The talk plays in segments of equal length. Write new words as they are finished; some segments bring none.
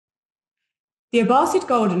The Abbāsid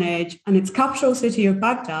Golden Age and its capital city of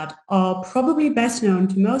Baghdad are probably best known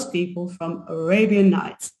to most people from Arabian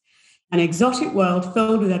Nights, an exotic world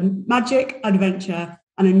filled with magic, adventure,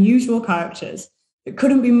 and unusual characters that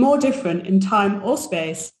couldn't be more different in time or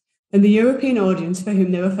space than the European audience for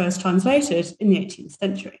whom they were first translated in the 18th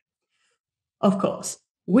century. Of course,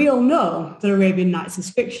 we all know that Arabian Nights is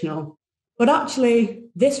fictional, but actually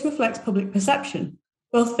this reflects public perception,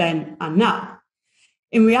 both then and now.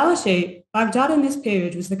 In reality, Baghdad in this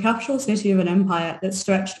period was the capital city of an empire that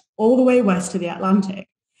stretched all the way west to the Atlantic.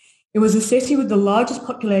 It was a city with the largest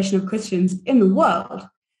population of Christians in the world,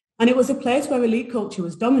 and it was a place where elite culture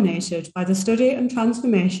was dominated by the study and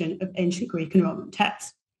transformation of ancient Greek and Roman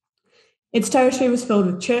texts. Its territory was filled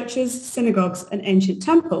with churches, synagogues, and ancient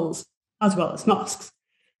temples, as well as mosques.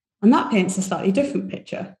 And that paints a slightly different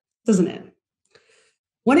picture, doesn't it?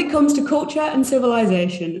 When it comes to culture and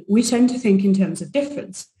civilization, we tend to think in terms of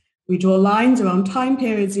difference. We draw lines around time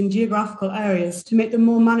periods in geographical areas to make them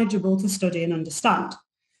more manageable to study and understand.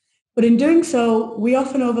 But in doing so, we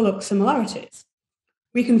often overlook similarities.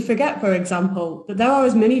 We can forget, for example, that there are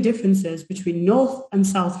as many differences between North and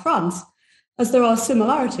South France as there are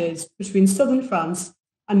similarities between southern France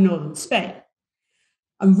and northern Spain.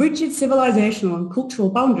 And rigid civilizational and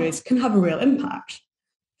cultural boundaries can have a real impact.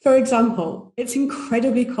 For example, it's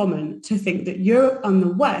incredibly common to think that Europe and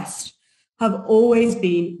the West have always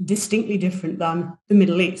been distinctly different than the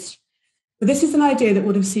Middle East. But this is an idea that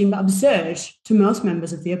would have seemed absurd to most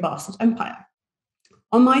members of the Abbasid Empire.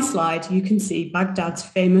 On my slide, you can see Baghdad's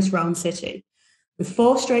famous round city, with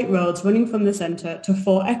 4 straight roads running from the centre to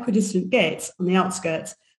 4 equidistant gates on the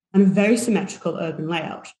outskirts and a very symmetrical urban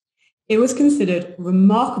layout. It was considered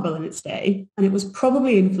remarkable in its day, and it was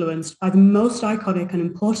probably influenced by the most iconic and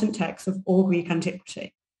important text of all Greek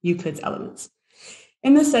antiquity, Euclid's Elements.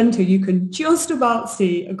 In the centre, you can just about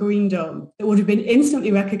see a green dome that would have been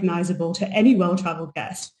instantly recognisable to any well-travelled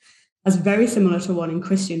guest, as very similar to one in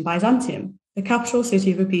Christian Byzantium, the capital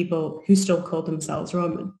city of a people who still called themselves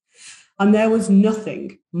Roman. And there was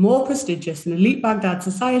nothing more prestigious in elite Baghdad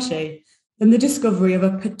society than the discovery of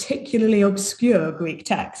a particularly obscure Greek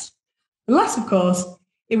text. Unless, of course,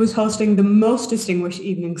 it was hosting the most distinguished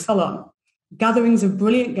evening salon, gatherings of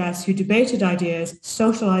brilliant guests who debated ideas,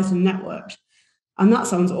 socialised and networked. And that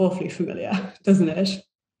sounds awfully familiar, doesn't it?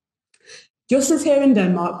 Just as here in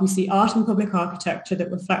Denmark, we see art and public architecture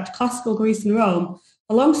that reflect classical Greece and Rome,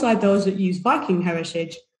 alongside those that use Viking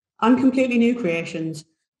heritage and completely new creations,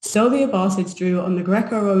 so the Abbasids drew on the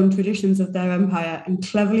Graeco-Roman traditions of their empire and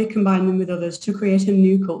cleverly combined them with others to create a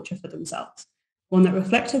new culture for themselves, one that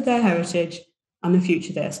reflected their heritage and the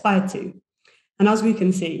future they aspired to. And as we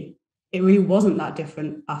can see, it really wasn't that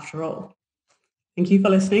different after all. Thank you for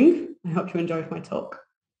listening. I hope you enjoyed my talk.